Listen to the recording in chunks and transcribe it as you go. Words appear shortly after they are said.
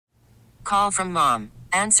Call from mom.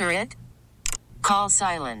 Answer it. Call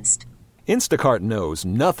silenced. Instacart knows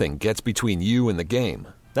nothing gets between you and the game.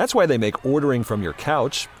 That's why they make ordering from your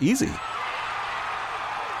couch easy.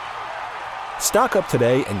 Stock up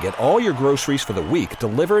today and get all your groceries for the week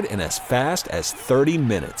delivered in as fast as 30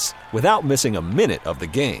 minutes without missing a minute of the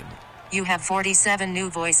game. You have 47 new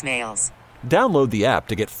voicemails. Download the app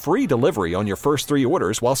to get free delivery on your first 3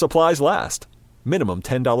 orders while supplies last. Minimum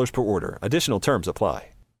 $10 per order. Additional terms apply.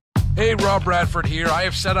 Hey, Rob Bradford here. I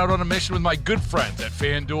have set out on a mission with my good friends at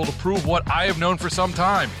FanDuel to prove what I have known for some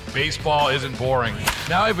time. Baseball isn't boring.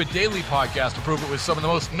 Now I have a daily podcast to prove it with some of the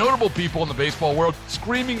most notable people in the baseball world,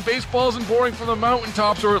 screaming baseball isn't boring from the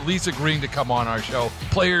mountaintops, or at least agreeing to come on our show.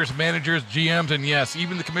 Players, managers, GMs, and yes,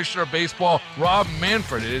 even the commissioner of baseball, Rob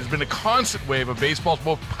Manfred. It has been a constant wave of baseball's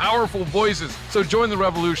most powerful voices. So join the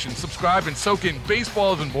revolution. Subscribe and soak in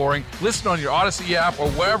Baseball Isn't Boring. Listen on your Odyssey app or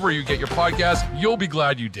wherever you get your podcasts. You'll be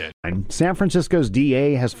glad you did. San Francisco's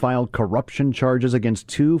DA has filed corruption charges against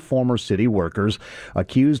 2 former city workers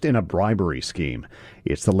accused in a bribery scheme.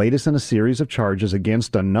 It's the latest in a series of charges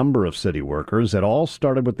against a number of city workers. It all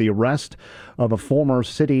started with the arrest of a former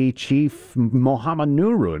city chief, Mohammed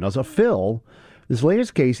Nuru. And as a Phil, this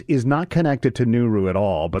latest case is not connected to Nuru at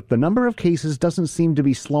all, but the number of cases doesn't seem to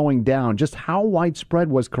be slowing down. Just how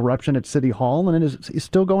widespread was corruption at City Hall, and it is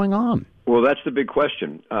still going on? Well, that's the big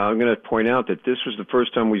question. I'm going to point out that this was the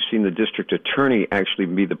first time we've seen the district attorney actually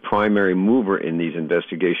be the primary mover in these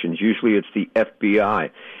investigations. Usually it's the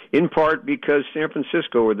FBI, in part because San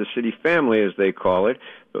Francisco, or the city family as they call it,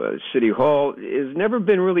 City Hall, has never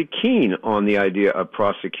been really keen on the idea of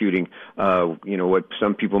prosecuting, what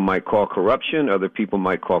some people might call corruption, other people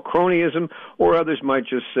might call cronyism, or others might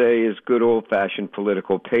just say is good old-fashioned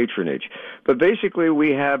political patronage. But basically,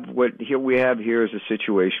 what we have here is a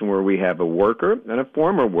situation where we have a worker and a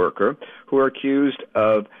former worker who are accused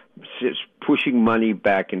of pushing money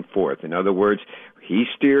back and forth. In other words, he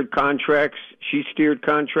steered contracts, she steered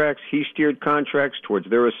contracts, he steered contracts towards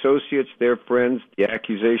their associates, their friends. The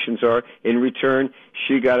accusations are, in return,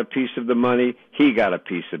 she got a piece of the money, he got a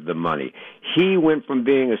piece of the money. He went from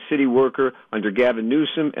being a city worker under Gavin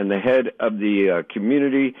Newsom and the head of the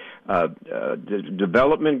community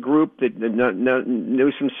development group that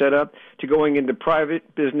Newsom set up to going into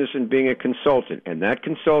private business and being a consultant. And that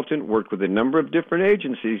consultant worked with a number of different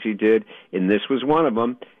agencies he did, and this was one of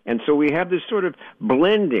them. And so we have this sort of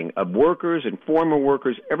blending of workers and former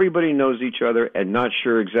workers. Everybody knows each other and not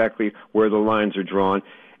sure exactly where the lines are drawn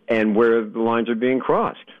and where the lines are being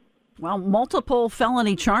crossed. Well, multiple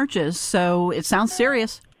felony charges, so it sounds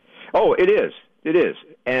serious. Oh, it is. It is.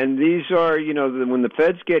 And these are, when the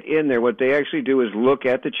feds get in there, what they actually do is look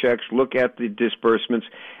at the checks, look at the disbursements,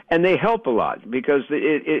 and they help a lot because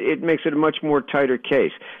it makes it a much more tighter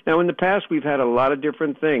case. Now, in the past, we've had a lot of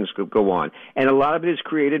different things go on, and a lot of it is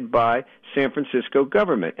created by San Francisco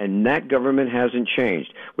government, and that government hasn't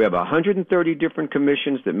changed. We have 130 different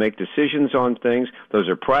commissions that make decisions on things. Those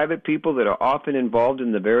are private people that are often involved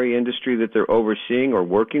in the very industry that they're overseeing or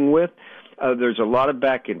working with. There's a lot of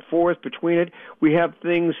back and forth between it. We have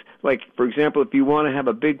things like, for example, if you want to have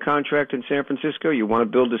a big contract in San Francisco, you want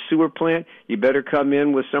to build a sewer plant, you better come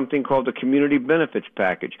in with something called a community benefits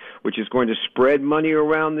package, which is going to spread money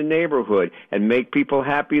around the neighborhood and make people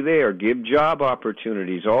happy there, give job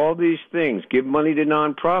opportunities, all these things, give money to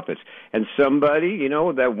nonprofits. And somebody,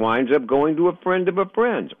 that winds up going to a friend of a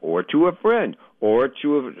friend or to a friend or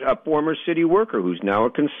to a former city worker who's now a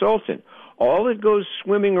consultant. All it goes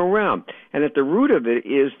swimming around. And at the root of it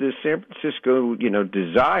is this San Francisco,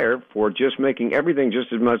 desire for just making everything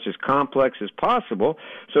just as much as complex as possible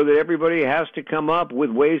so that everybody has to come up with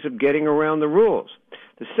ways of getting around the rules.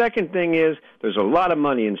 The second thing is there's a lot of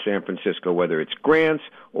money in San Francisco, whether it's grants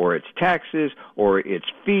or it's taxes or it's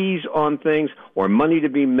fees on things or money to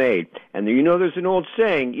be made. And there's an old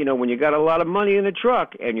saying, when you got a lot of money in a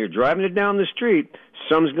truck and you're driving it down the street,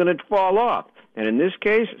 some's going to fall off. And in this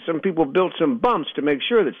case, some people built some bumps to make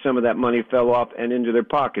sure that some of that money fell off and into their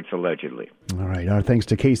pockets, allegedly. All right. Our thanks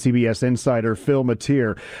to KCBS insider Phil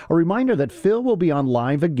Mateer. A reminder that Phil will be on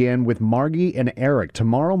live again with Margie and Eric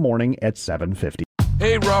tomorrow morning at 7:50.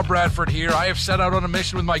 Hey, Rob Bradford here. I have set out on a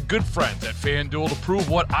mission with my good friends at FanDuel to prove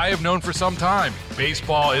what I have known for some time.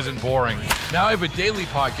 Baseball isn't boring. Now I have a daily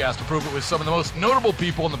podcast to prove it with some of the most notable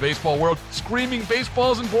people in the baseball world, screaming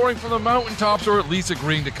baseball isn't boring from the mountaintops, or at least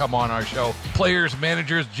agreeing to come on our show. Players,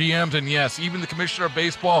 managers, GMs, and yes, even the commissioner of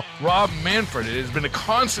baseball, Rob Manfred. It has been a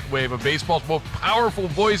constant wave of baseball's most powerful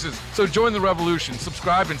voices. So join the revolution.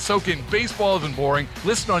 Subscribe and soak in Baseball Isn't Boring.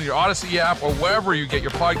 Listen on your Odyssey app or wherever you get your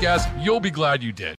podcasts. You'll be glad you did.